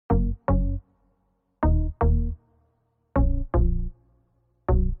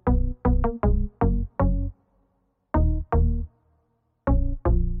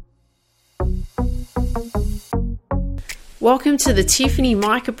Welcome to the Tiffany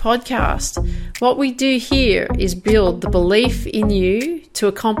Micah podcast. What we do here is build the belief in you to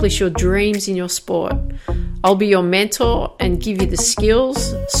accomplish your dreams in your sport. I'll be your mentor and give you the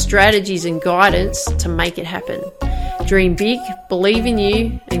skills, strategies and guidance to make it happen. Dream big, believe in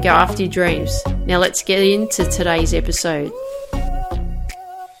you and go after your dreams. Now let's get into today's episode.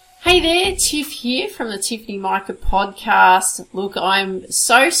 Hey there, Tiff here from the Tiffany Micah podcast. Look, I'm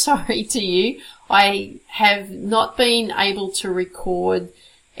so sorry to you. I have not been able to record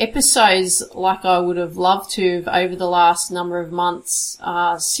episodes like I would have loved to have over the last number of months,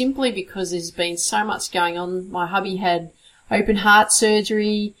 simply because there's been so much going on. My hubby had open heart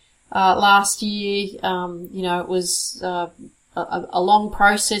surgery last year. It was a long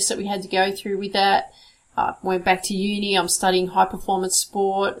process that we had to go through with that. Went back to uni. I'm studying high performance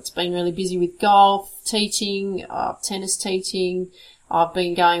sport. It's been really busy with golf, teaching, tennis teaching. I've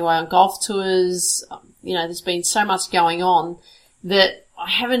been going away on golf tours. There's been so much going on that I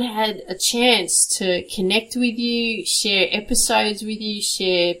haven't had a chance to connect with you, share episodes with you,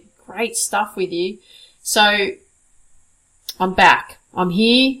 share great stuff with you. So I'm back. I'm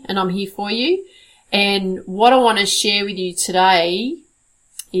here and I'm here for you. And what I want to share with you today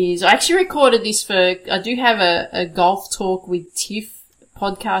is I actually recorded this I do have a golf talk with Tiff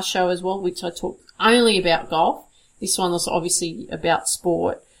podcast show as well, which I talk only about golf. This one was obviously about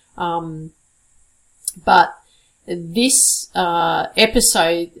sport. But this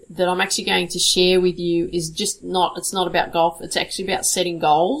episode that I'm actually going to share with you is it's not about golf. It's actually about setting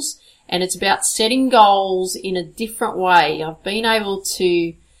goals. And it's about setting goals in a different way. I've been able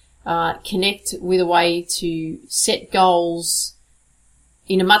to connect with a way to set goals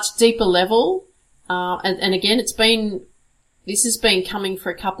in a much deeper level. And again, this has been coming for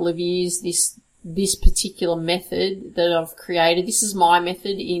a couple of years, this particular method that I've created. This is my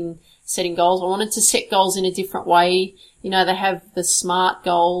method in setting goals. I wanted to set goals in a different way. They have the SMART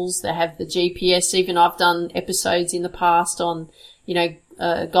goals, they have the GPS. Even I've done episodes in the past on,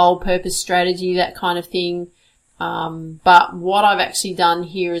 goal, purpose, strategy, that kind of thing. But what I've actually done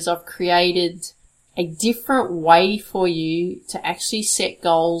here is I've created a different way for you to actually set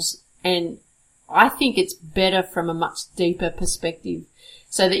goals. And I think it's better from a much deeper perspective.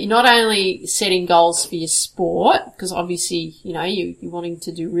 So that you're not only setting goals for your sport, because obviously, you're wanting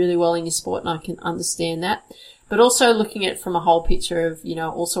to do really well in your sport, and I can understand that, but also looking at it from a whole picture of,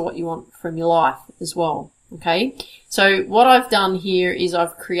 also what you want from your life as well. Okay. So what I've done here is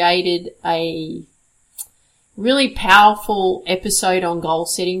I've created a really powerful episode on goal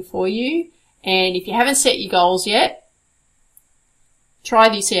setting for you. And if you haven't set your goals yet, try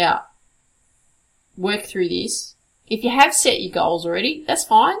this out. Work through this. If you have set your goals already, that's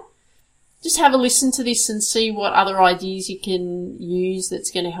fine. Just have a listen to this and see what other ideas you can use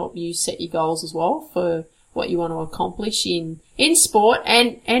that's going to help you set your goals as well for what you want to accomplish in sport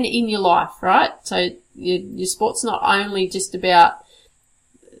and in your life, right? So your sport's not only just about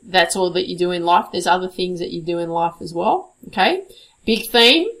that's all that you do in life. There's other things that you do in life as well, okay? Big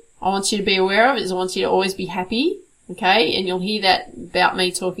theme I want you to be aware of is I want you to always be happy, okay? And you'll hear that about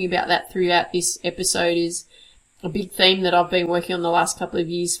me talking about that throughout this episode. Is a big theme that I've been working on the last couple of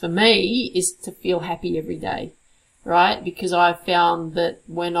years for me is to feel happy every day, right? Because I found that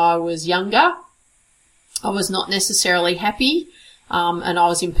when I was younger, I was not necessarily happy, and I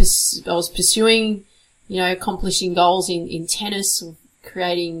was pursuing, accomplishing goals in tennis,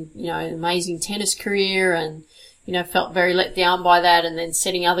 creating, an amazing tennis career, and felt very let down by that, and then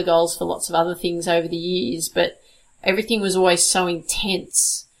setting other goals for lots of other things over the years. But everything was always so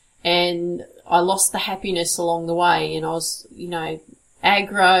intense, and I lost the happiness along the way, and I was,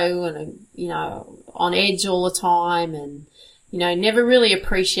 aggro and, on edge all the time, and, never really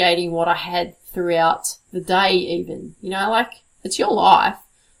appreciating what I had throughout the day even. It's your life.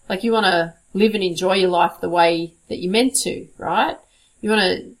 You want to live and enjoy your life the way that you're meant to, right? You want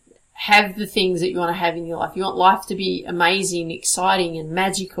to have the things that you want to have in your life. You want life to be amazing, exciting and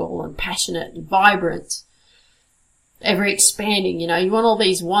magical and passionate and vibrant, ever expanding, you want all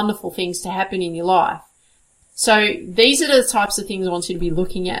these wonderful things to happen in your life. So these are the types of things I want you to be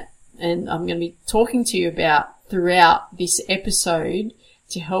looking at, and I'm going to be talking to you about throughout this episode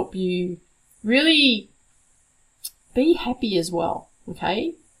to help you really be happy as well,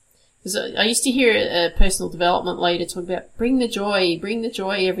 okay? Because I used to hear a personal development leader talk about bring the joy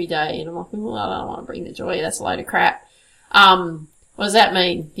every day. And I'm like, well, I don't want to bring the joy. That's a load of crap. What does that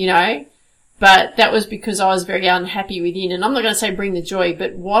mean? But that was because I was very unhappy within. And I'm not going to say bring the joy,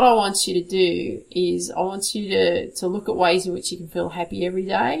 but what I want you to do is I want you to look at ways in which you can feel happy every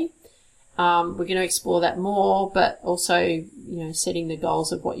day. We're going to explore that more, but also, setting the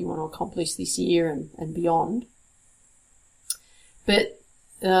goals of what you want to accomplish this year and beyond. But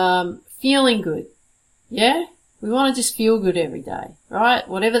feeling good, yeah? We want to just feel good every day, right?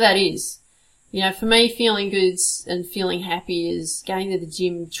 Whatever that is. You know, for me, feeling good and feeling happy is going to the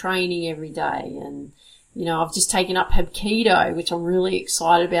gym, training every day. And, you know, I've just taken up Hapkido, which I'm really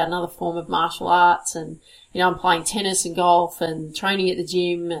excited about, another form of martial arts. And, you know, I'm playing tennis and golf and training at the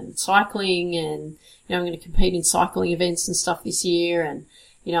gym and cycling. And, you know, I'm going to compete in cycling events and stuff this year. And,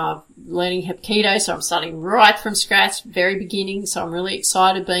 you know, I'm learning Hapkido, so I'm starting right from scratch, very beginning. So I'm really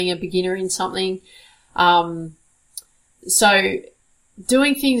excited being a beginner in something. So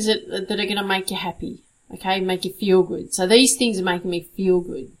doing things that are going to make you happy, okay, make you feel good. So these things are making me feel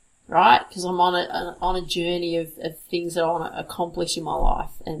good, right? Because I'm on a journey of things that I want to accomplish in my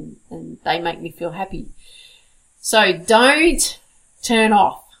life, and they make me feel happy. So don't turn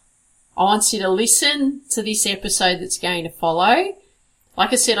off. I want you to listen to this episode that's going to follow.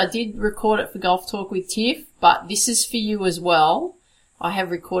 Like I said, I did record it for Golf Talk with Tiff, but this is for you as well. I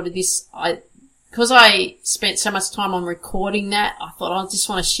have recorded this. Because I spent so much time on recording that, I thought I just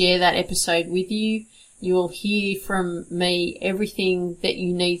want to share that episode with you. You will hear from me everything that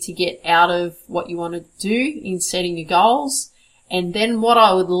you need to get out of what you want to do in setting your goals. And then what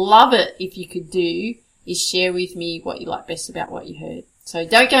I would love it if you could do is share with me what you like best about what you heard. So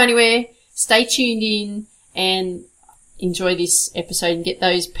don't go anywhere. Stay tuned in and enjoy this episode and get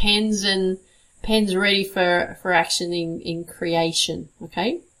those pens ready for action in creation.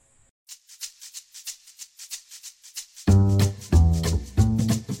 Okay?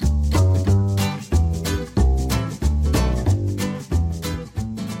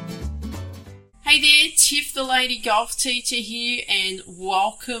 Hey there, Tiff the Lady Golf Teacher here, and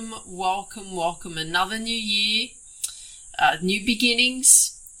welcome. Another new year, new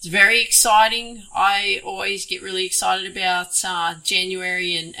beginnings. It's very exciting. I always get really excited about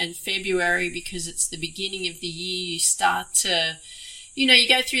January and February because it's the beginning of the year. You start to, you know, you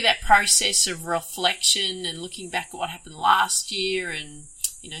go through that process of reflection and looking back at what happened last year, and,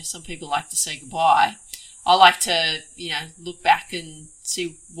 you know, some people like to say goodbye. I like to, you know, look back and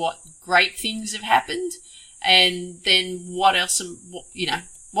see what great things have happened, and then what else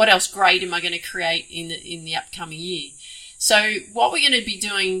great am I going to create in the upcoming year. So what we're going to be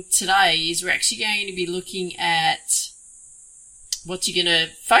doing today is we're actually going to be looking at what you're going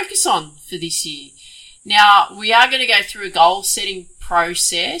to focus on for this year. Now, we are going to go through a goal setting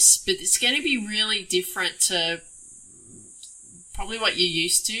process, but it's going to be really different to probably what you're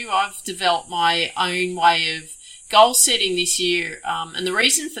used to. I've developed my own way of goal setting this year, and the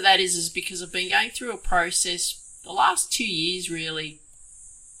reason for that is because I've been going through a process the last 2 years really,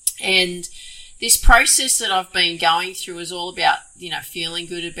 and this process that I've been going through is all about, you know, feeling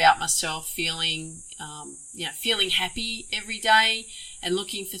good about myself, feeling happy every day, and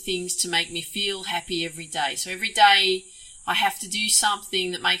looking for things to make me feel happy every day. So every day I have to do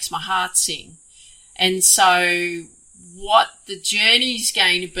something that makes my heart sing. And so what the journey is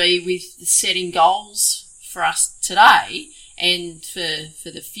going to be with setting goals for us today and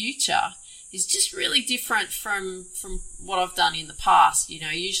for the future is just really different from what I've done in the past. You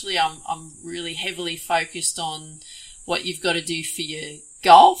know, usually I'm really heavily focused on what you've got to do for your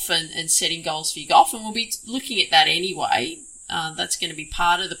golf and setting goals for your golf, and we'll be looking at that anyway. That's going to be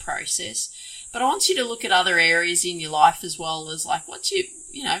part of the process. But I want you to look at other areas in your life as well, as like what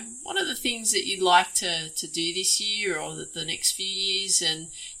are the things that you'd like to do this year or the next few years, and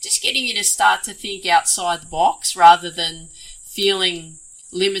just getting you to start to think outside the box rather than feeling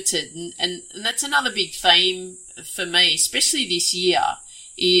limited. And that's another big theme for me, especially this year,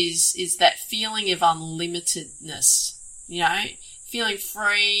 is that feeling of unlimitedness, you know, feeling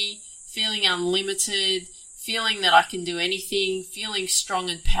free, feeling unlimited, feeling that I can do anything, feeling strong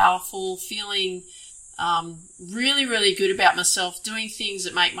and powerful, feeling really, really good about myself, doing things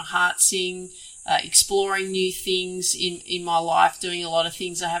that make my heart sing, exploring new things in my life, doing a lot of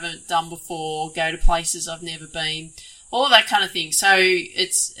things I haven't done before, go to places I've never been, all of that kind of thing. So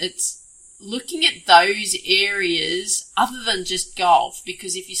it's looking at those areas other than just golf,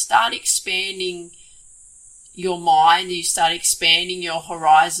 because if you start expanding your mind, you start expanding your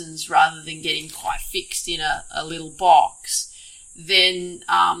horizons rather than getting quite fixed in a little box, then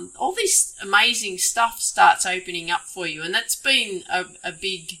all this amazing stuff starts opening up for you. And that's been a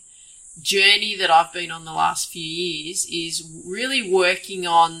big journey that I've been on the last few years, is really working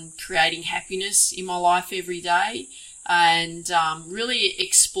on creating happiness in my life every day, and really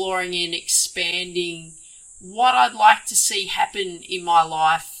exploring and expanding what I'd like to see happen in my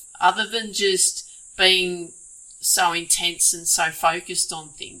life other than just being so intense and so focused on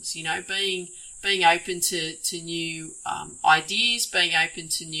things, you know, being open to new ideas, being open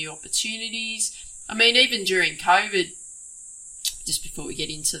to new opportunities. I mean, even during COVID, just before we get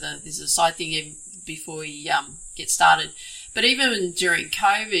into this is a side thing before we get started. But even during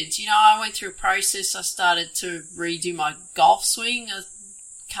COVID, I went through a process. I started to redo my golf swing. I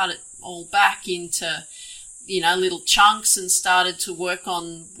cut it all back into, little chunks and started to work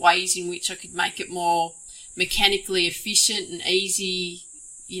on ways in which I could make it more mechanically efficient and easy,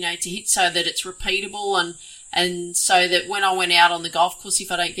 to hit so that it's repeatable and so that when I went out on the golf course,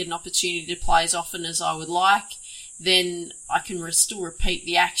 if I don't get an opportunity to play as often as I would like, then I can still repeat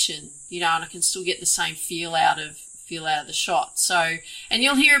the action, and I can still get the same feel out of the shot. So, and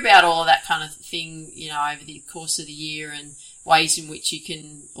you'll hear about all of that kind of thing, over the course of the year and ways in which you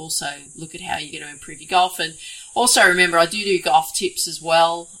can also look at how you're going to improve your golf. And also remember, I do golf tips as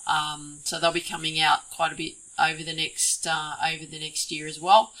well. So they'll be coming out quite a bit over the next year as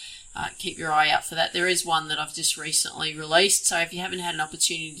well. Keep your eye out for that. There is one that I've just recently released. So if you haven't had an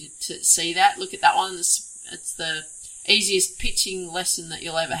opportunity to see that, look at that one. It's the easiest pitching lesson that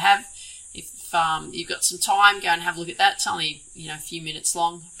you'll ever have. If you've got some time, go and have a look at that. It's only, a few minutes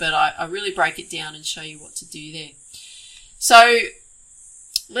long, but I really break it down and show you what to do there. So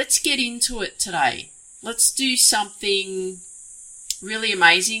let's get into it today. Let's do something really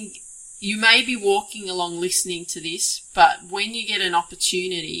amazing. You may be walking along listening to this, but when you get an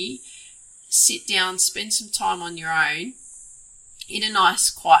opportunity, sit down, spend some time on your own in a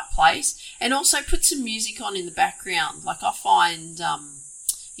nice quiet place, and also put some music on in the background. Like I find,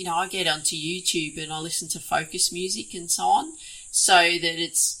 I get onto YouTube and I listen to focus music and so on, so that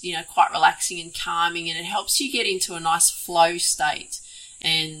it's, quite relaxing and calming, and it helps you get into a nice flow state.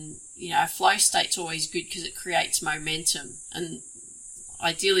 And, flow state's always good because it creates momentum, and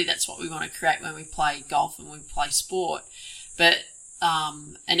ideally that's what we want to create when we play golf and we play sport. But,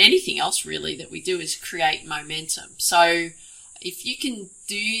 and anything else really that we do is create momentum. So if you can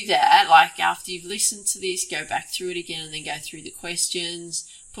do that, like after you've listened to this, go back through it again and then go through the questions,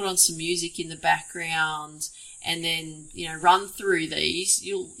 put on some music in the background, and then, run through these,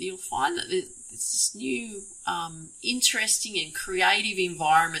 you'll find that there's this new, interesting and creative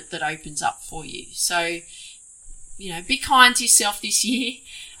environment that opens up for you. So, be kind to yourself this year,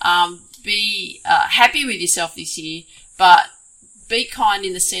 be happy with yourself this year, but be kind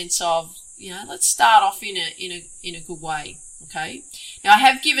in the sense of, let's start off in a good way. Okay. Now I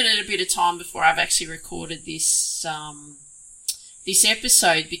have given it a bit of time before I've actually recorded this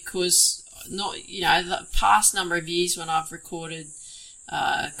episode, because the past number of years when I've recorded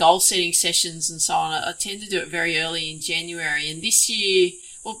goal setting sessions and so on, I tend to do it very early in January. And this year,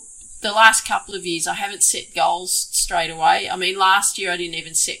 the last couple of years, I haven't set goals straight away. I mean, last year I didn't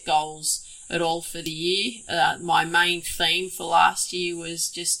even set goals at all for the year. My main theme for last year was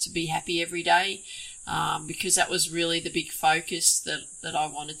just to be happy every day, because that was really the big focus that I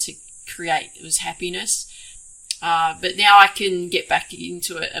wanted to create. It was happiness. But now I can get back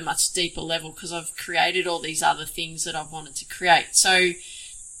into it at a much deeper level because I've created all these other things that I've wanted to create. So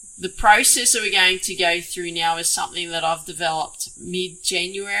the process that we're going to go through now is something that I've developed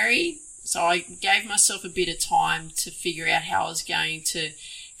mid-January. So I gave myself a bit of time to figure out how I was going to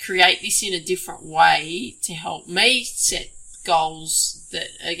create this in a different way to help me set goals that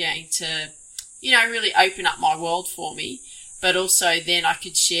are going to, really open up my world for me. But also then I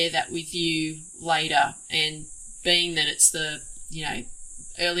could share that with you later. And being that it's the,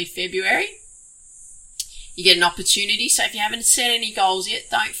 early February, you get an opportunity. So if you haven't set any goals yet,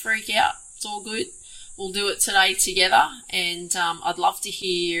 don't freak out. It's all good. We'll do it today together. And I'd love to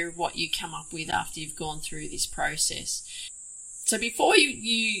hear what you come up with after you've gone through this process. So before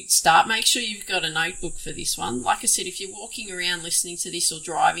you start, make sure you've got a notebook for this one. Like I said, if you're walking around listening to this or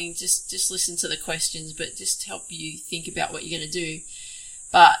driving, just listen to the questions, but just help you think about what you're going to do.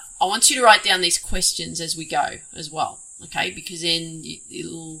 But I want you to write down these questions as we go as well, okay? Because then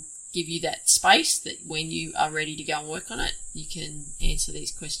it'll give you that space that when you are ready to go and work on it, you can answer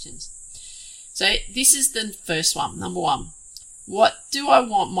these questions. So this is the first one, number one. What do I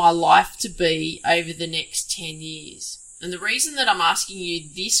want my life to be over the next 10 years? And the reason that I'm asking you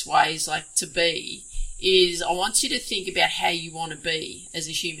this way is is I want you to think about how you want to be as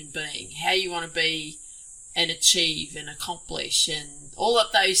a human being, how you want to be and achieve and accomplish and all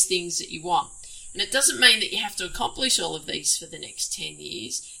of those things that you want. And it doesn't mean that you have to accomplish all of these for the next 10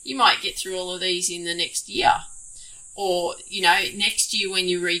 years. You might get through all of these in the next year. Or, next year when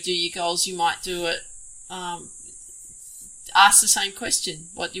you redo your goals, you might do it, ask the same question.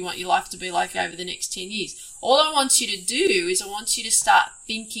 What do you want your life to be like over the next 10 years? All I want you to do is I want you to start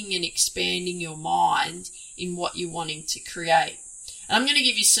thinking and expanding your mind in what you're wanting to create. And I'm going to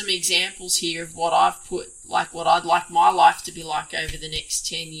give you some examples here of what I've put, like what I'd like my life to be like over the next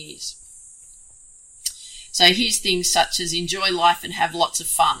 10 years. So here's things such as enjoy life and have lots of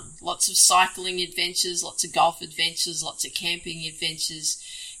fun. Lots of cycling adventures, lots of golf adventures, lots of camping adventures.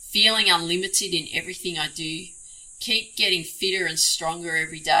 Feeling unlimited in everything I do. Keep getting fitter and stronger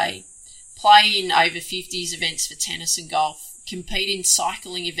every day. Play in over 50s events for tennis and golf. Compete in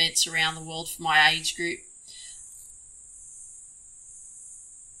cycling events around the world for my age group.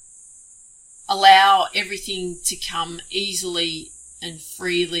 Allow everything to come easily and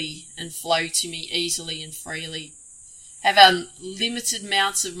freely and flow to me easily and freely. Have unlimited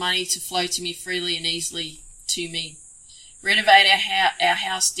amounts of money to flow to me freely and easily to me. Renovate our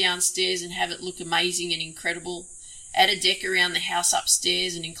house downstairs and have it look amazing and incredible. Add a deck around the house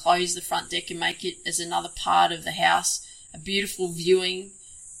upstairs and enclose the front deck and make it as another part of the house. A beautiful viewing,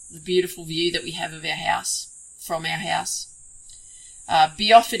 the beautiful view that we have of our house, from our house.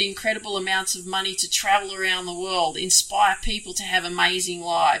 Be offered incredible amounts of money to travel around the world. Inspire people to have amazing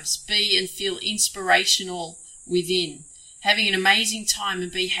lives. Be and feel inspirational within. Having an amazing time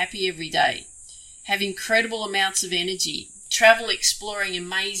and be happy every day. Have incredible amounts of energy. Travel exploring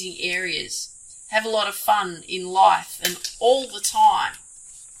amazing areas. Have a lot of fun in life and all the time.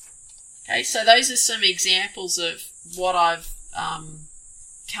 Okay, so those are some examples of what I've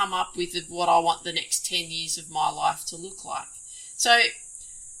come up with of what I want the next 10 years of my life to look like. So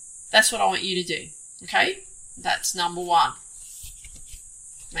that's what I want you to do. Okay, that's number one.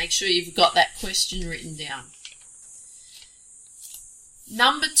 Make sure you've got that question written down.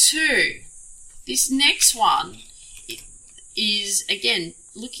 Number two, this next one is, again,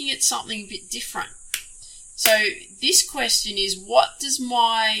 looking at something a bit different. So this question is, what does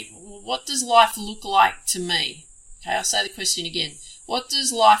life look like to me? Okay, I'll say the question again. What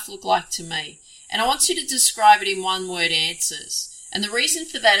does life look like to me? And I want you to describe it in one-word answers. And the reason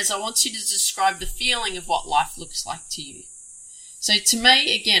for that is I want you to describe the feeling of what life looks like to you. So to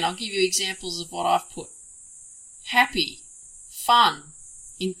me, again, I'll give you examples of what I've put. Happy, fun,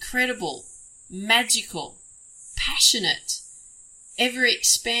 incredible, magical, passionate,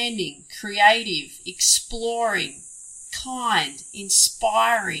 ever-expanding, creative, exploring, kind,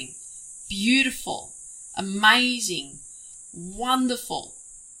 inspiring, beautiful, amazing, wonderful,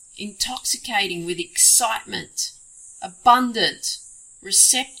 intoxicating with excitement, abundant,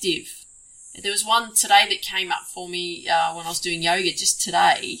 receptive. There was one today that came up for me when I was doing yoga just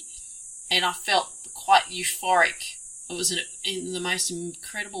today, and I felt quite euphoric. It was the most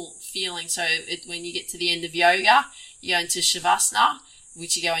incredible feeling. So when you get to the end of yoga, you go into Shavasana,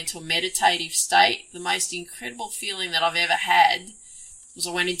 which you go into a meditative state. The most incredible feeling that I've ever had was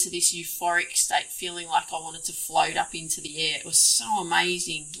I went into this euphoric state, feeling like I wanted to float up into the air. It was so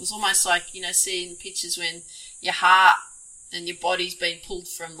amazing. It was almost like, seeing pictures when your heart and your body's being pulled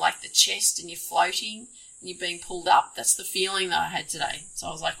from like the chest and you're floating and you're being pulled up. That's the feeling that I had today. So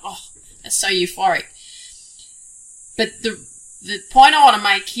I was like, oh, that's so euphoric. But the point I want to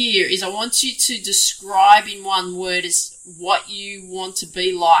make here is I want you to describe in one word as what you want to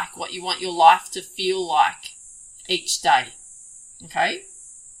be like, what you want your life to feel like each day. Okay?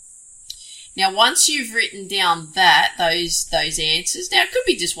 Now, once you've written down those answers, now it could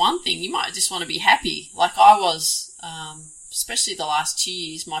be just one thing. You might just want to be happy, like I was, especially the last 2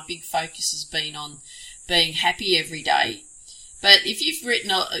 years. My big focus has been on being happy every day. But if you've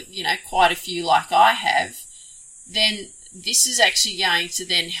written, quite a few like I have, then this is actually going to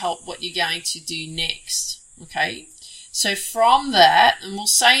then help what you're going to do next. Okay? So from that, and we'll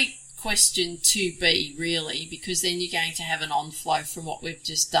say question 2B really, because then you're going to have an onflow from what we've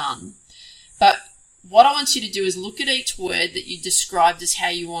just done. But what I want you to do is look at each word that you described as how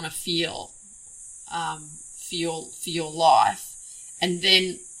you want to feel for your life, and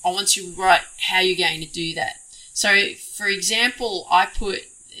then I want you to write how you're going to do that. So, for example, I put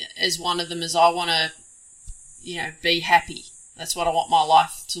as one of them as I want to, be happy. That's what I want my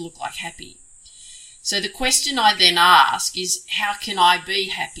life to look like, happy. So the question I then ask is, how can I be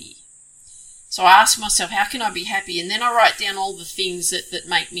happy? So I ask myself, how can I be happy? And then I write down all the things that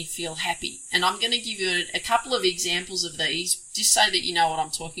make me feel happy. And I'm going to give you a couple of examples of these, just so that you know what I'm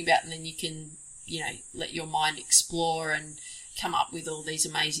talking about, and then you can, let your mind explore and come up with all these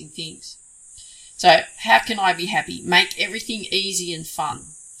amazing things. So, how can I be happy? Make everything easy and fun.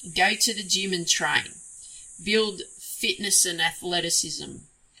 Go to the gym and train. Build fitness and athleticism.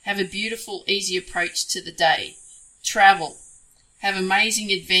 Have a beautiful, easy approach to the day. Travel. Have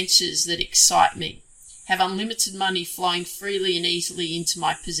amazing adventures that excite me. Have unlimited money flowing freely and easily into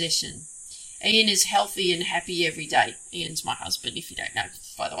my possession. Ian is healthy and happy every day. Ian's my husband, if you don't know,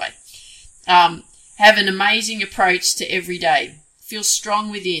 by the way. Have an amazing approach to every day. Feel strong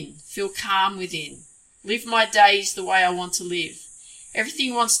within. Feel calm within. Live my days the way I want to live.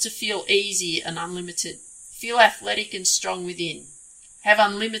 Everything wants to feel easy and unlimited. Feel athletic and strong within. Have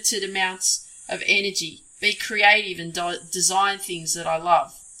unlimited amounts of energy. Be creative and design things that I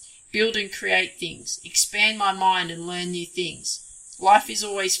love. Build and create things. Expand my mind and learn new things. Life is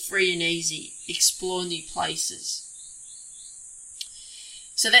always free and easy. Explore new places.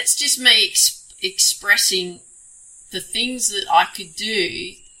 So that's just me expressing the things that I could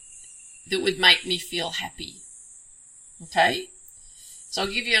do that would make me feel happy. Okay? So I'll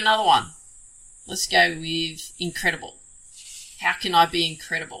give you another one. Let's go with incredible. How can I be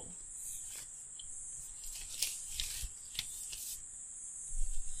incredible?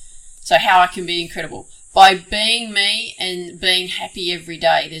 So how I can be incredible? By being me and being happy every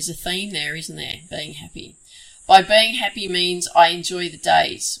day. There's a theme there, isn't there? Being happy. By being happy means I enjoy the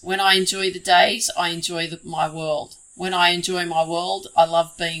days. When I enjoy the days, I enjoy my world. When I enjoy my world, I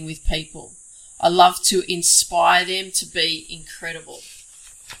love being with people. I love to inspire them to be incredible.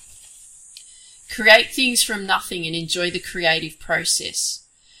 Create things from nothing and enjoy the creative process.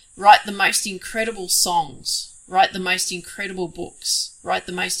 Write the most incredible songs. Write the most incredible books. Write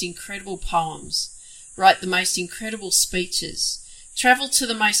the most incredible poems. Write the most incredible speeches. Travel to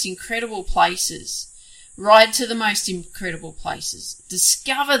the most incredible places. Ride to the most incredible places.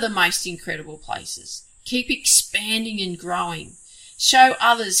 Discover the most incredible places. Keep expanding and growing. Show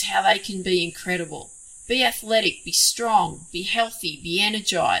others how they can be incredible. Be athletic, be strong, be healthy, be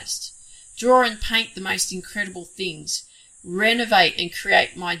energized. Draw and paint the most incredible things. Renovate and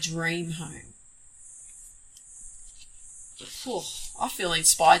create my dream home. Whew, I feel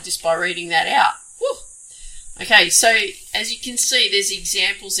inspired just by reading that out. Whew. Okay, so as you can see, there's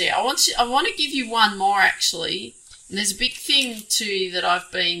examples there. I want to give you one more actually. And there's a big thing too that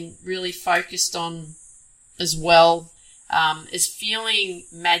I've been really focused on as well, is feeling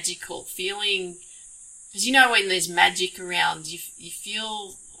magical. Feeling, because you know when there's magic around, you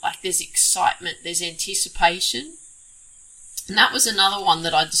feel like there's excitement, there's anticipation. And that was another one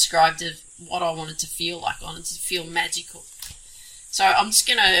that I described of what I wanted to feel like. I wanted to feel magical. So I'm just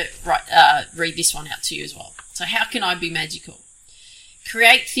going to read this one out to you as well. So how can I be magical?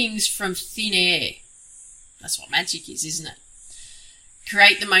 Create things from thin air. That's what magic is, isn't it?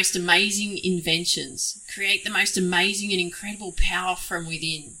 Create the most amazing inventions. Create the most amazing and incredible power from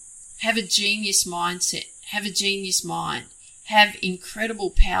within. Have a genius mindset. Have a genius mind. Have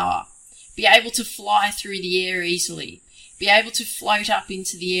incredible power. Be able to fly through the air easily. Be able to float up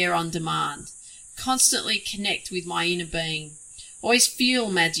into the air on demand. Constantly connect with my inner being. Always feel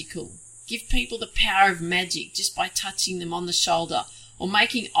magical. Give people the power of magic just by touching them on the shoulder or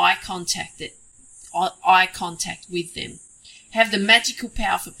making eye contact with them. Have the magical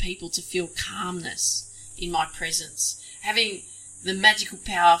power for people to feel calmness in my presence. Having the magical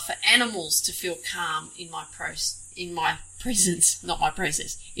power for animals to feel calm in my presence.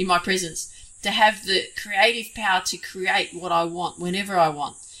 To have the creative power to create what I want whenever I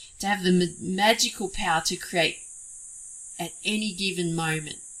want. To have the magical power to create at any given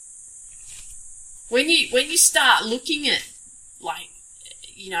moment. When you start looking at, like,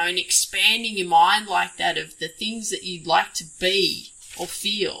 you know, and expanding your mind like that of the things that you'd like to be or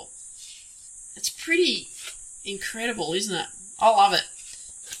feel, it's pretty incredible, isn't it? I love it.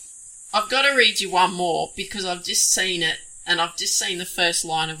 I've got to read you one more because I've just seen it and I've just seen the first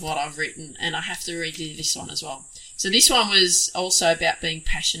line of what I've written and I have to read you this one as well. So this one was also about being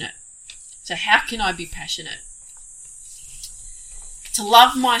passionate. So how can I be passionate? To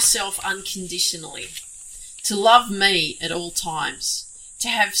love myself unconditionally. To love me at all times. To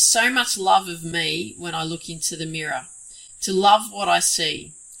have so much love of me when I look into the mirror. To love what I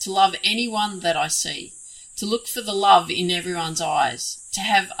see. To love anyone that I see. To look for the love in everyone's eyes. To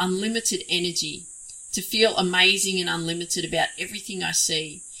have unlimited energy. To feel amazing and unlimited about everything I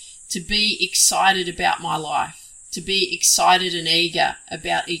see. To be excited about my life. To be excited and eager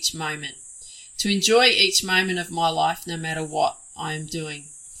about each moment. To enjoy each moment of my life no matter what I am doing.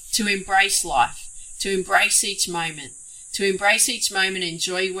 To embrace life. To embrace each moment. To embrace each moment and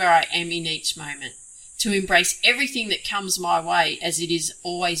enjoy where I am in each moment. To embrace everything that comes my way as it is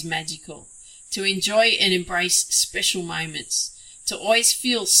always magical. To enjoy and embrace special moments. To always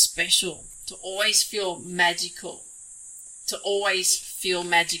feel special. To always feel magical. To always feel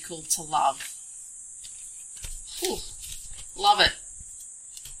magical to love. Whew. Love it.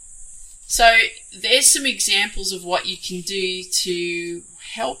 So there's some examples of what you can do to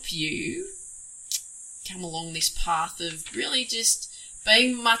help you come along this path of really just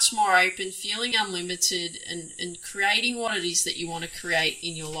being much more open, feeling unlimited and creating what it is that you want to create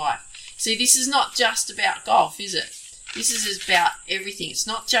in your life. See, this is not just about golf, is it? This is about everything. It's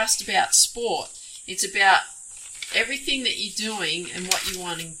not just about sport. It's about everything that you're doing and what you're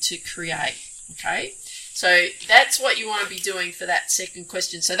wanting to create, okay? So that's what you want to be doing for that second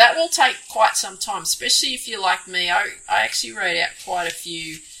question. So that will take quite some time, especially if you're like me. I actually wrote out quite a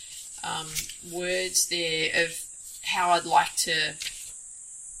few words there of how I'd like to,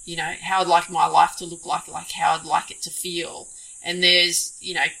 how I'd like my life to look like how I'd like it to feel. And there's,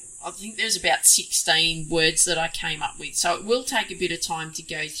 I think there's about 16 words that I came up with. So it will take a bit of time to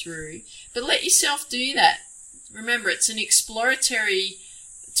go through. But let yourself do that. Remember, it's an exploratory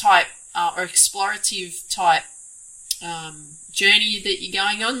type or explorative type journey that you're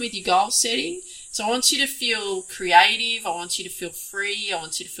going on with your goal setting. So I want you to feel creative. I want you to feel free. I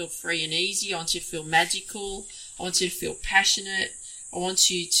want you to feel free and easy. I want you to feel magical. I want you to feel passionate. I want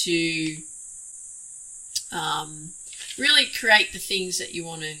you to really create the things that you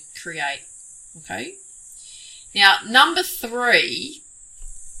want to create. Okay? Now, number 3,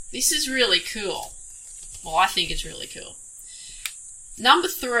 this is really cool. Well, I think it's really cool. Number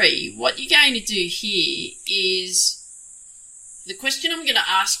 3, what you're going to do here is, the question I'm going to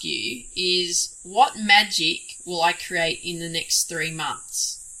ask you is, what magic will I create in the next 3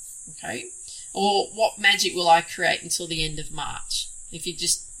 months? Okay? Or what magic will I create until the end of March? If you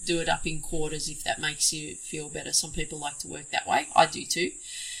just do it up in quarters, if that makes you feel better. Some people like to work that way. I do too.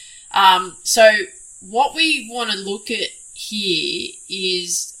 So what we want to look at here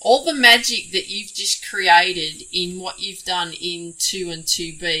is all the magic that you've just created in what you've done in 2 and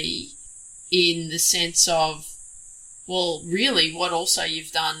 2B, in the sense of, well, really what also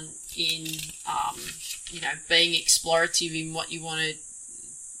you've done in, being explorative in what you want to,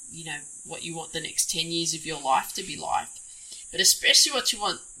 what you want the next 10 years of your life to be like. But especially what you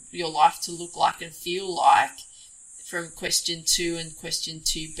want your life to look like and feel like from question 2 and question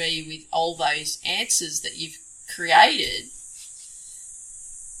 2B, with all those answers that you've created.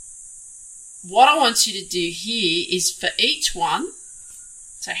 What I want you to do here is, for each one,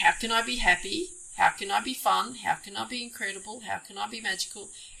 so how can I be happy? How can I be fun? How can I be incredible? How can I be magical?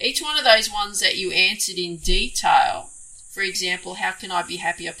 Each one of those ones that you answered in detail. For example, how can I be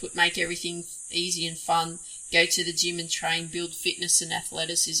happy? I put make everything easy and fun, go to the gym and train, build fitness and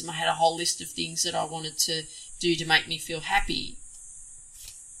athleticism. I had a whole list of things that I wanted to do to make me feel happy.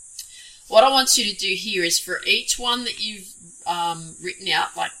 What I want you to do here is, for each one that you've written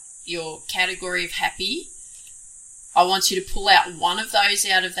out, like your category of happy, I want you to pull out one of those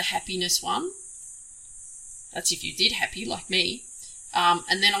out of the happiness one. That's if you did happy, like me.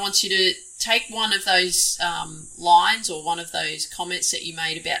 And then I want you to take one of those lines or one of those comments that you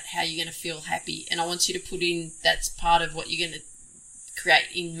made about how you're going to feel happy, and I want you to put in, that's part of what you're going to create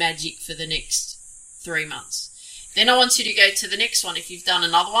in magic for the next 3 months. Then I want you to go to the next one. If you've done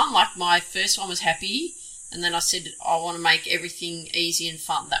another one, like my first one was happy, and then I said I want to make everything easy and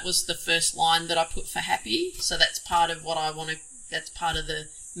fun. That was the first line that I put for happy. So that's part of what I want to, that's part of the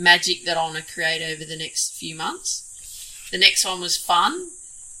magic that I want to create over the next few months. The next one was fun.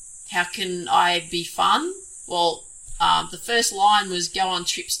 How can I be fun? Well, the first line was go on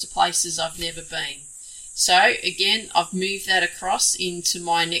trips to places I've never been. So again, I've moved that across into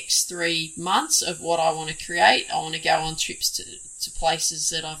my next 3 months of what I want to create. I want to go on trips to places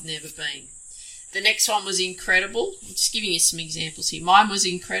that I've never been. The next one was incredible. I'm just giving you some examples here. Mine was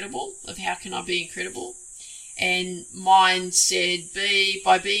incredible, of how can I be incredible? And mine said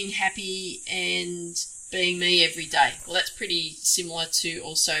by being happy and being me every day. Well, that's pretty similar to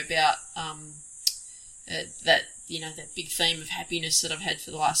also about that big theme of happiness that I've had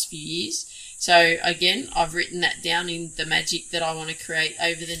for the last few years. So again, I've written that down in the magic that I want to create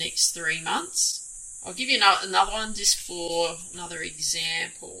over the next 3 months. I'll give you another one just for another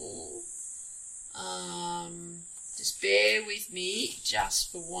example. Just bear with me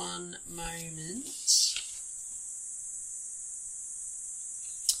just for one moment.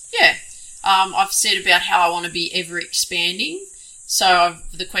 Yeah, I've said about how I want to be ever expanding. So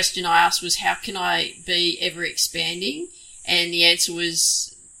the question I asked was, how can I be ever expanding? And the answer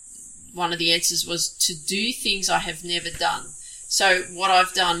was, one of the answers was to do things I have never done. So what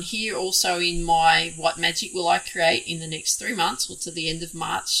I've done here also in my what magic will I create in the next 3 months, or to the end of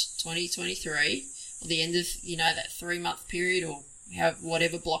March 2023, or the end of, that 3 month period, or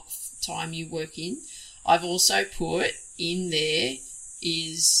whatever block time you work in, I've also put in there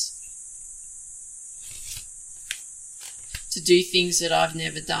is to do things that I've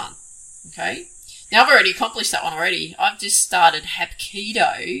never done. Okay? Now I've already accomplished that one already. I've just started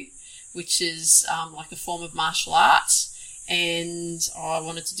Hapkido, which is like a form of martial arts, and I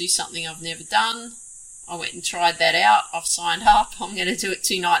wanted to do something I've never done. I went and tried that out. I've signed up. I'm going to do it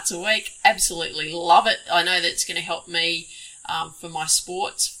 2 nights a week. Absolutely love it. I know that it's going to help me for my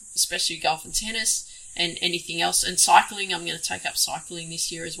sports, especially golf and tennis and anything else. And cycling, I'm going to take up cycling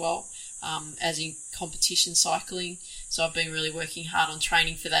this year as well. as in competition cycling. So I've been really working hard on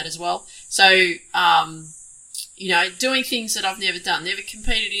training for that as well. So, doing things that I've never done. Never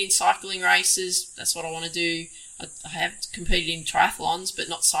competed in cycling races. That's what I want to do. I have competed in triathlons, but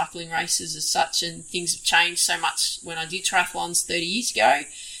not cycling races as such, and things have changed so much when I did triathlons 30 years ago.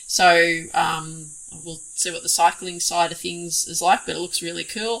 So we'll see what the cycling side of things is like, but it looks really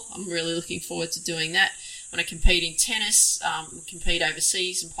cool. I'm really looking forward to doing that. I'm going to compete in tennis, compete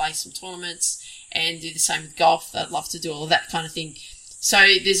overseas and play some tournaments, and do the same with golf. I'd love to do all of that kind of thing. So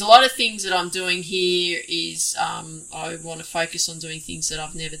there's a lot of things that I'm doing here is I want to focus on doing things that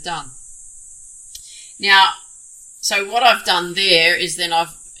I've never done. Now, so what I've done there is then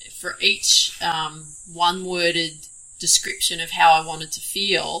for each one-worded description of how I wanted to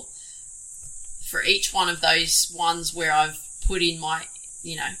feel, for each one of those ones where I've put in my,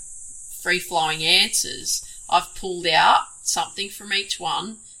 free-flowing answers, I've pulled out something from each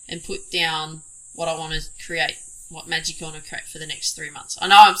one and put down what I want to create, what magic I want to create for the next 3 months. I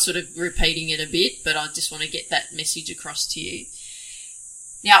know I'm sort of repeating it a bit, but I just want to get that message across to you.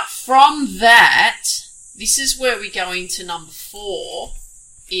 Now, from that, this is where we go into number 4,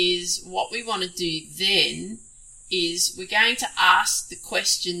 is what we want to do then is we're going to ask the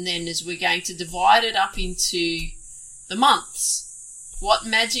question then is we're going to divide it up into the months. What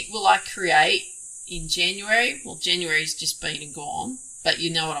magic will I create in January? Well, January's just been and gone, but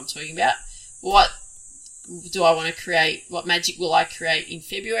you know what I'm talking about. What do I want to create? What magic will I create in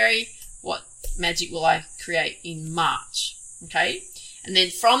February? What magic will I create in March? Okay. And then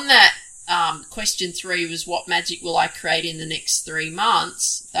from that, question 3 was what magic will I create in the next 3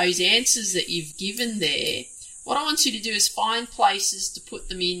 months? Those answers that you've given there, what I want you to do is find places to put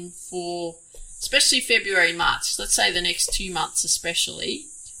them in for, especially February and March. Let's say the next 2 months especially.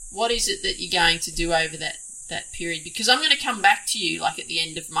 What is it that you're going to do over that period? Because I'm going to come back to you like at the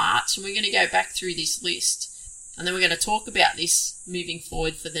end of March, and we're going to go back through this list. And then we're going to talk about this moving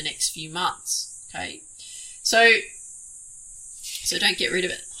forward for the next few months. Okay? So don't get rid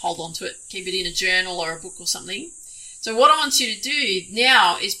of it. Hold on to it. Keep it in a journal or a book or something. So what I want you to do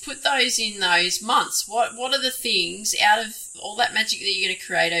now is put those in those months. What are the things out of all that magic that you're going to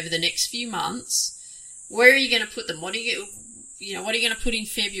create over the next few months? Where are you going to put them? What are you going to put in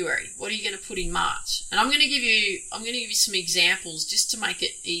February? What are you going to put in March? And I'm going to give you some examples just to make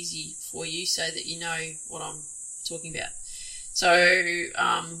it easy for you so that you know what I'm talking about. So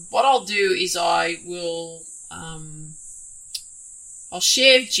what I'll do is I will I'll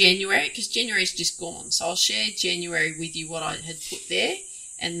share January, because January's just gone. So I'll share January with you, what I had put there,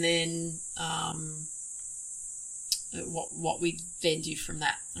 and then what we then do from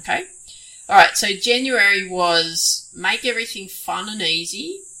that. Okay? All right, so January was make everything fun and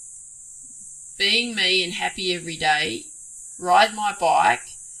easy, being me and happy every day, ride my bike,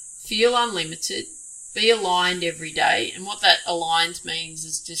 feel unlimited, be aligned every day. And what that aligned means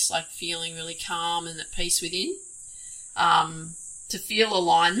is just like feeling really calm and at peace within. To feel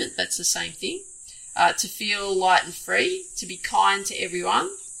alignment, that's the same thing. To feel light and free, to be kind to everyone,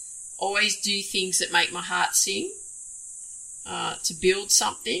 always do things that make my heart sing, to build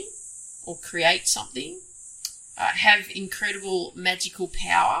something or create something, have incredible magical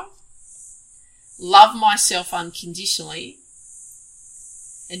power, love myself unconditionally,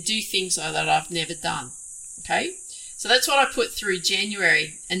 and do things that I've never done. Okay? So that's what I put through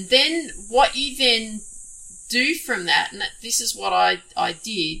January. And then what you then do from that, and this is what I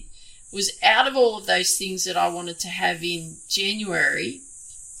did, was out of all of those things that I wanted to have in January,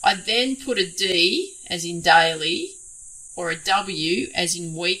 I then put a D as in daily or a W as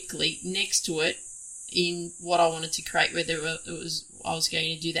in weekly next to it in what I wanted to create, whether it was I was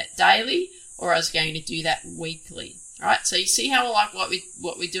going to do that daily or I was going to do that weekly. All right, so you see how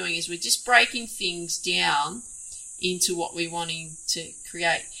what we're doing is we're just breaking things down into what we're wanting to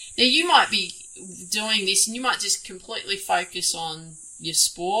create. Now you might be doing this and you might just completely focus on your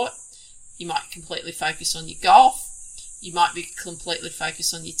sport. You might completely focus on your golf. You might be completely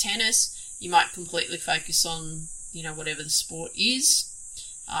focused on your tennis. You might completely focus on, whatever the sport is.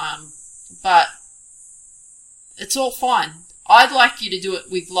 But it's all fine. I'd like you to do it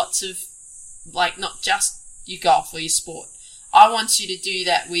with lots of, not just your golf or your sport. I want you to do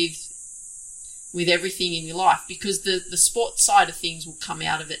that with everything in your life, because the sports side of things will come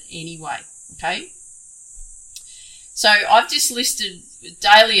out of it anyway. Okay? So I've just listed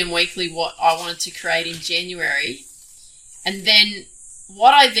daily and weekly what I wanted to create in January. And then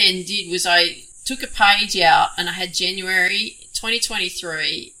what I then did was I took a page out and I had January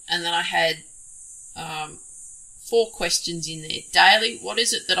 2023, and then I had 4 questions in there. Daily, what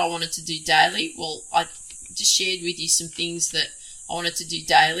is it that I wanted to do daily? Well, I just shared with you some things that I wanted to do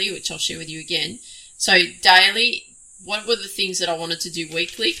daily, which I'll share with you again. So daily, what were the things that I wanted to do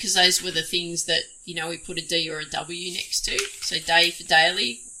weekly? Because those were the things that, we put a D or a W next to. So day for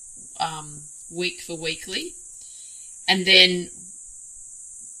daily, week for weekly. And then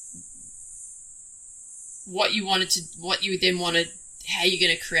what you then wanted, how you're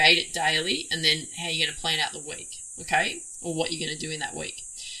going to create it daily, and then how you're going to plan out the week, okay? Or what you're going to do in that week.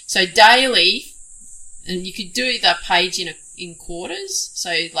 So daily, and you could do the page in quarters.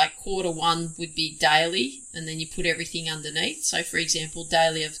 So like quarter 1 would be daily, and then you put everything underneath. So for example,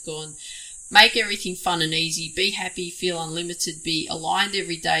 daily I've gone, make everything fun and easy, be happy, feel unlimited, be aligned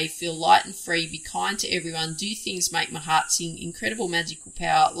every day, feel light and free, be kind to everyone, do things make my heart sing, incredible magical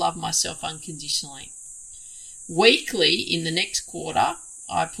power, love myself unconditionally. Weekly, in the next quarter,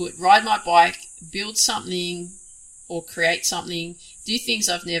 I put ride my bike, build something or create something, do things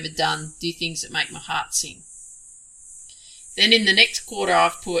I've never done, do things that make my heart sing. Then in the next quarter,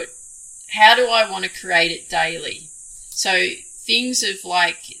 I've put, how do I want to create it daily? So things of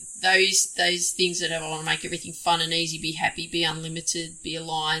like those things that I want to make everything fun and easy, be happy, be unlimited, be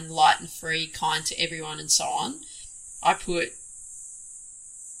aligned, light and free, kind to everyone, and so on. I put,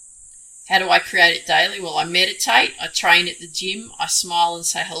 how do I create it daily? Well, I meditate, I train at the gym, I smile and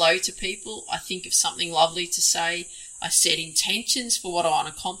say hello to people, I think of something lovely to say, I set intentions for what I want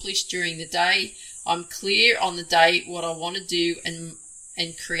to accomplish during the day, I'm clear on the day what I want to do and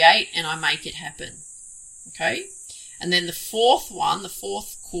create, and I make it happen. Okay? And then the fourth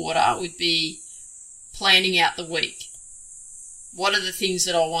quarter would be planning out the week. What are the things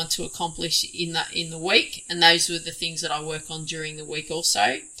that I want to accomplish in the week? And those were the things that I work on during the week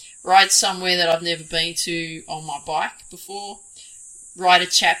also. Ride somewhere that I've never been to on my bike before. Write a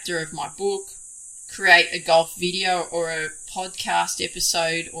chapter of my book. Create a golf video or a podcast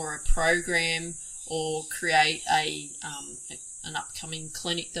episode or a program, or create an upcoming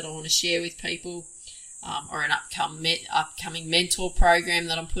clinic that I want to share with people, or an upcoming mentor program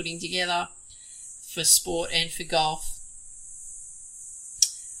that I'm putting together for sport and for golf.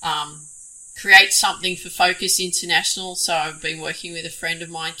 Create something for Focus International. So I've been working with a friend of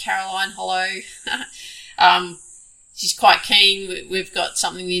mine, Caroline. Hello. She's quite keen. We've got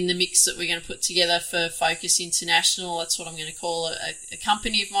something in the mix that we're going to put together for Focus International. That's what I'm going to call a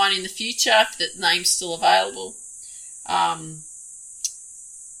company of mine in the future, if that name's still available.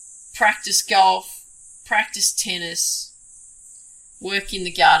 Practice golf, practice tennis, work in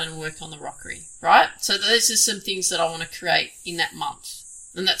the garden, work on the rockery, right? So those are some things that I want to create in that month.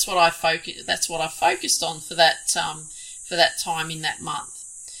 And that's what I focused on for that time in that month.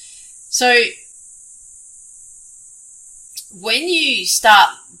 So when you start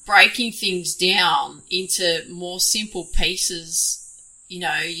breaking things down into more simple pieces,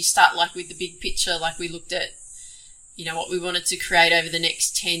 you start like with the big picture, like we looked at, what we wanted to create over the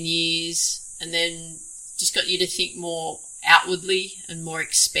next 10 years, and then just got you to think more outwardly and more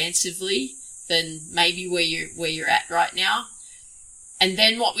expansively than maybe where you're at right now. And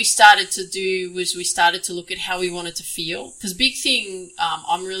then what we started to do was we started to look at how we wanted to feel. Because big thing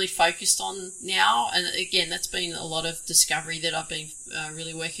I'm really focused on now, and again, that's been a lot of discovery that I've been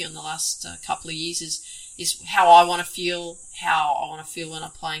really working on the last couple of years, is how I want to feel, how I want to feel when I'm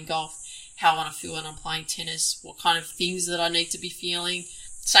playing golf, how I want to feel when I'm playing tennis, what kind of things that I need to be feeling.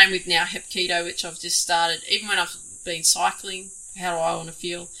 Same with now Hep Keto, which I've just started. Even when I've been cycling, how do I want to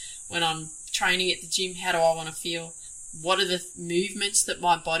feel? When I'm training at the gym, how do I want to feel? What are the movements that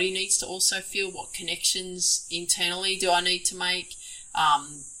my body needs to also feel? What connections internally do I need to make?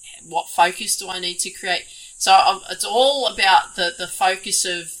 What focus do I need to create? So it's all about the focus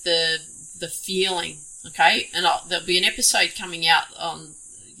of the feeling, okay? And there'll be an episode coming out on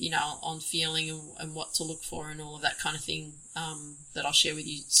feeling and what to look for and all of that kind of thing that I'll share with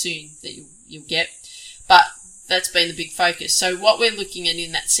you soon that you'll get. But that's been the big focus. So what we're looking at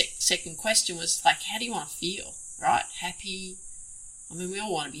in that second question was like, how do you want to feel? Right? Happy. I mean, we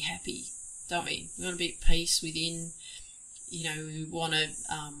all want to be happy, don't we? We want to be at peace within. We want to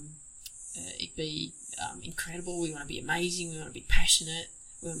be incredible. We want to be amazing. We want to be passionate.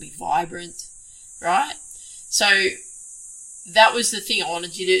 We want to be vibrant, right? So that was the thing. I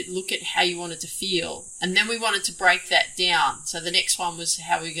wanted you to look at how you wanted to feel. And then we wanted to break that down. So the next one was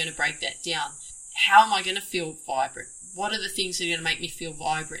how we're going to break that down. How am I going to feel vibrant? What are the things that are going to make me feel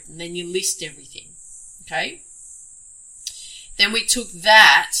vibrant? And then you list everything, okay? Then we took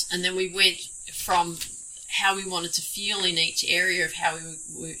that and then we went from how we wanted to feel in each area of how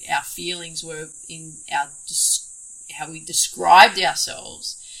our feelings were in how we described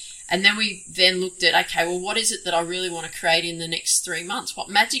ourselves. And then we then looked at, okay, well, what is it that I really want to create in the next 3 months? What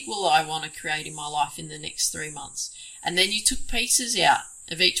magic will I want to create in my life in the next 3 months? And then you took pieces out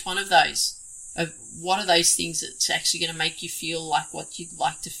of each one of those, of what are those things that's actually going to make you feel like what you'd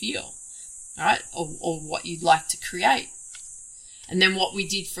like to feel, all right, or what you'd like to create. And then what we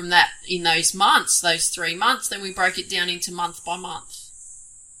did from that in those months, those 3 months, then we broke it down into month by month.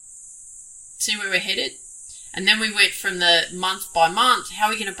 See where we're headed? And then we went from the month by month, how are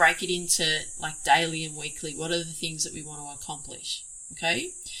we going to break it into like daily and weekly? What are the things that we want to accomplish?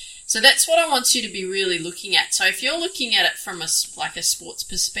 Okay? So that's what I want you to be really looking at. So if you're looking at it from a sports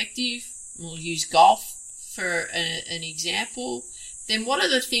perspective, we'll use golf for an example, then what are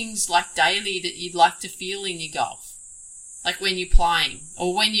the things like daily that you'd like to feel in your golf? Like when you're playing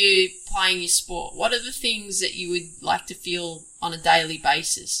or when you're playing your sport, what are the things that you would like to feel on a daily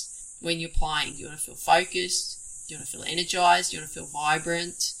basis? When you're playing, do you want to feel focused? Do you want to feel energized? Do you want to feel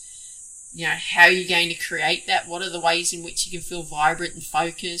vibrant? You know, how are you going to create that? What are the ways in which you can feel vibrant and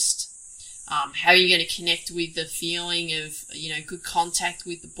focused? How are you going to connect with the feeling of, good contact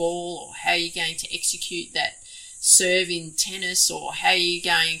with the ball? Or how are you going to execute that serve in tennis? Or how are you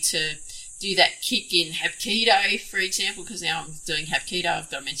going to do that kick in Hapkido, for example? Because now I'm doing Hapkido,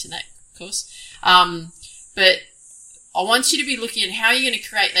 I've got to mention that, of course. But I want you to be looking at how you're going to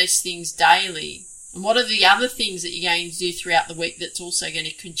create those things daily and what are the other things that you're going to do throughout the week that's also going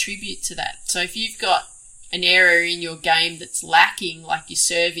to contribute to that. So if you've got an area in your game that's lacking, like your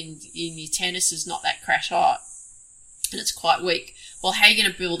serve in your tennis is not that crash hot and it's quite weak, well, how are you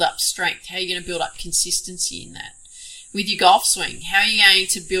going to build up strength? How are you going to build up consistency in that? With your golf swing, how are you going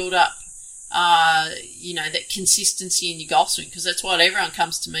to build up that consistency in your golf swing? Because that's what everyone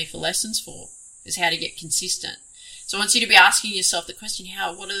comes to me for lessons for, is how to get consistent. So I want you to be asking yourself the question,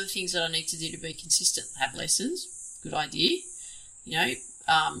 what are the things that I need to do to be consistent? Have lessons, good idea.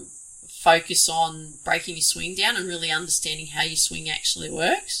 Focus on breaking your swing down and really understanding how your swing actually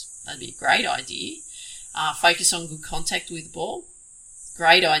works. That'd be a great idea. Focus on good contact with the ball.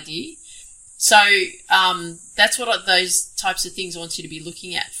 Great idea. So that's what those types of things I want you to be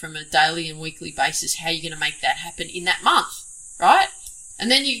looking at from a daily and weekly basis, how you're going to make that happen in that month, right? And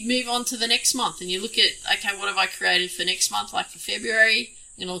then you move on to the next month and you look at, okay, what have I created for next month? Like for February,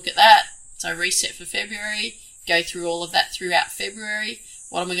 I'm going to look at that. So reset for February, go through all of that throughout February.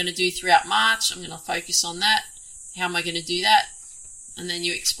 What am I going to do throughout March? I'm going to focus on that. How am I going to do that? And then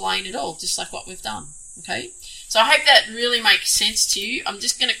you explain it all, just like what we've done. Okay? So I hope that really makes sense to you. I'm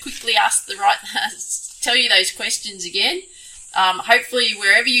just going to quickly tell you those questions again. Hopefully,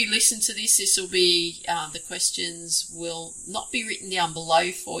 wherever you listen to this, will be, the questions will not be written down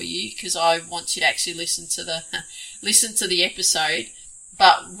below for you because I want you to actually listen to the episode.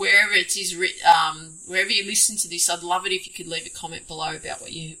 But wherever it is, wherever you listen to this, I'd love it if you could leave a comment below about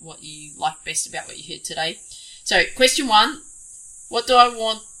what you like best about what you heard today. So, question 1, what do I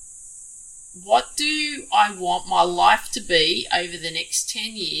want my life to be over the next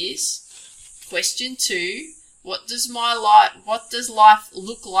 10 years? Question 2, what does life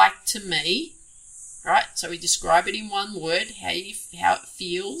look like to me? Right? So we describe it in one word, how it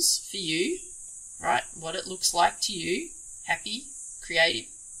feels for you, right? What it looks like to you, happy, creative,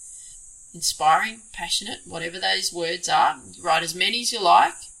 inspiring, passionate, whatever those words are. Write as many as you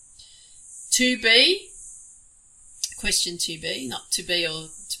like. 2B, question 2B, not to be or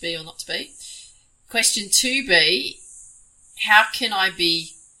not to be. Question 2B, how can I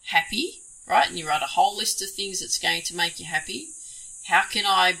be happy? Right? And you write a whole list of things that's going to make you happy. How can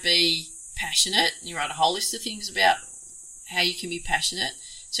I be passionate? And you write a whole list of things about how you can be passionate.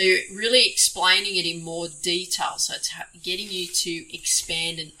 So you're really explaining it in more detail. So it's getting you to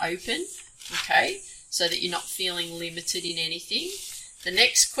expand and open, okay, so that you're not feeling limited in anything. The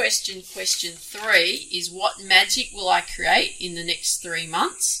next question, question 3, is what magic will I create in the next 3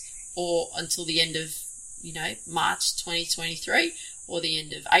 months or until the end of, March 2023 or the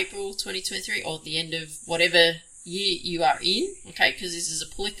end of April 2023 or the end of whatever year you are in, okay, because this is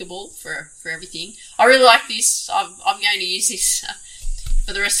applicable for everything. I really like this. I'm going to use this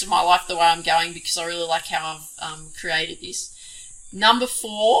for the rest of my life the way I'm going because I really like how I've created this. Number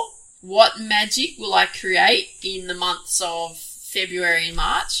 4, what magic will I create in the months of February and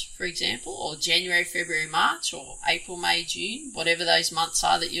March, for example, or January, February, March, or April, May, June, whatever those months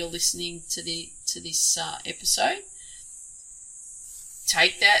are that you're listening to this episode.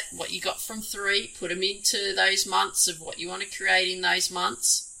 Take that, what you got from 3, put them into those months of what you want to create in those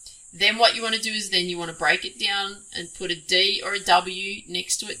months. Then what you want to do is then you want to break it down and put a D or a W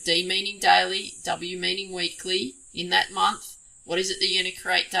next to it. D meaning daily, W meaning weekly in that month. What is it that you're going to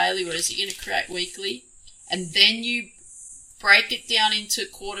create daily? What is it you're going to create weekly? And then you break it down into a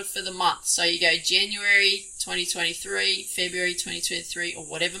quarter for the month. So you go January 2023, February 2023, or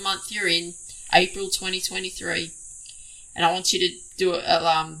whatever month you're in, April 2023. And I want you to do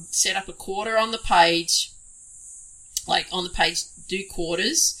set up a quarter on the page. Like on the page, do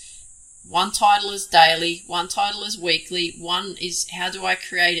quarters. One title is daily, one title is weekly, one is how do I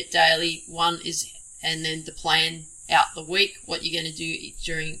create it daily, one is, and then the plan out the week, what you're going to do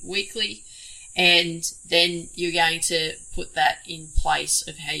during weekly, and then you're going to put that in place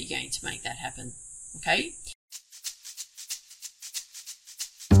of how you're going to make that happen. Okay?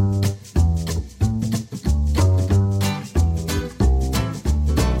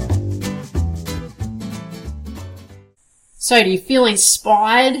 So do you feel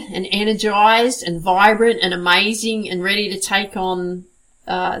inspired and energized and vibrant and amazing and ready to take on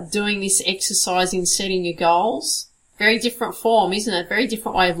doing this exercise in setting your goals? Very different form, isn't it? Very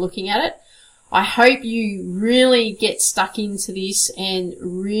different way of looking at it. I hope you really get stuck into this and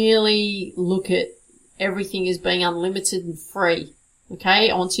really look at everything as being unlimited and free. Okay?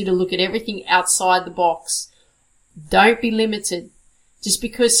 I want you to look at everything outside the box. Don't be limited. Just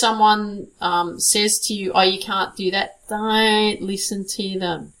because someone says to you, oh, you can't do that, don't listen to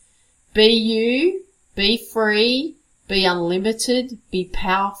them. Be you, be free, be unlimited, be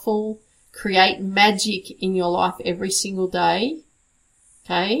powerful, create magic in your life every single day.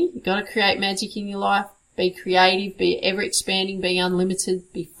 Okay? You've got to create magic in your life. Be creative, be ever expanding, be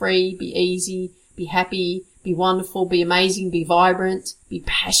unlimited, be free, be easy, be happy, be wonderful, be amazing, be vibrant, be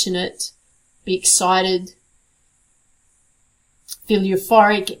passionate, be excited. Feel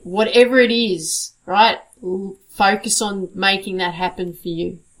euphoric, whatever it is, right? Focus on making that happen for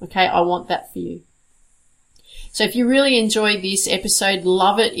you. Okay, I want that for you. So if you really enjoyed this episode,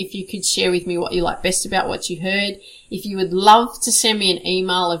 love it if you could share with me what you like best about what you heard. If you would love to send me an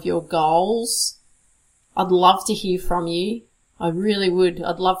email of your goals, I'd love to hear from you. I really would.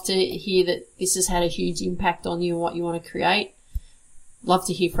 I'd love to hear that this has had a huge impact on you and what you want to create. Love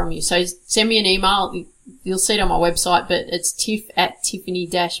to hear from you. So send me an email. You'll see it on my website, but it's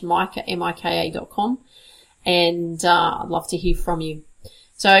tiff@tiffany-mika.com. And I'd love to hear from you.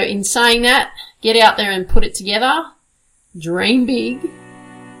 So in saying that, get out there and put it together. Dream big.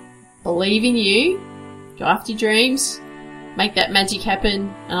 Believe in you. Go after your dreams. Make that magic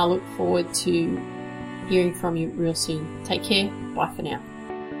happen. And I look forward to hearing from you real soon. Take care. Bye for now.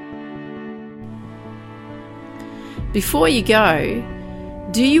 Before you go,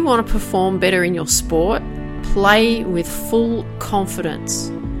 do you want to perform better in your sport? Play with full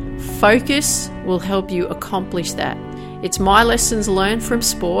confidence. Focus will help you accomplish that. It's my lessons learned from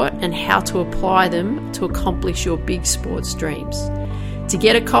sport and how to apply them to accomplish your big sports dreams. To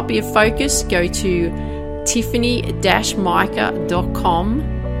get a copy of Focus, go to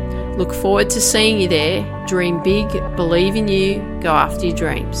tiffany-mika.com. Look forward to seeing you there. Dream big, believe in you, go after your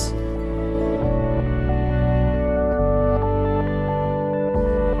dreams.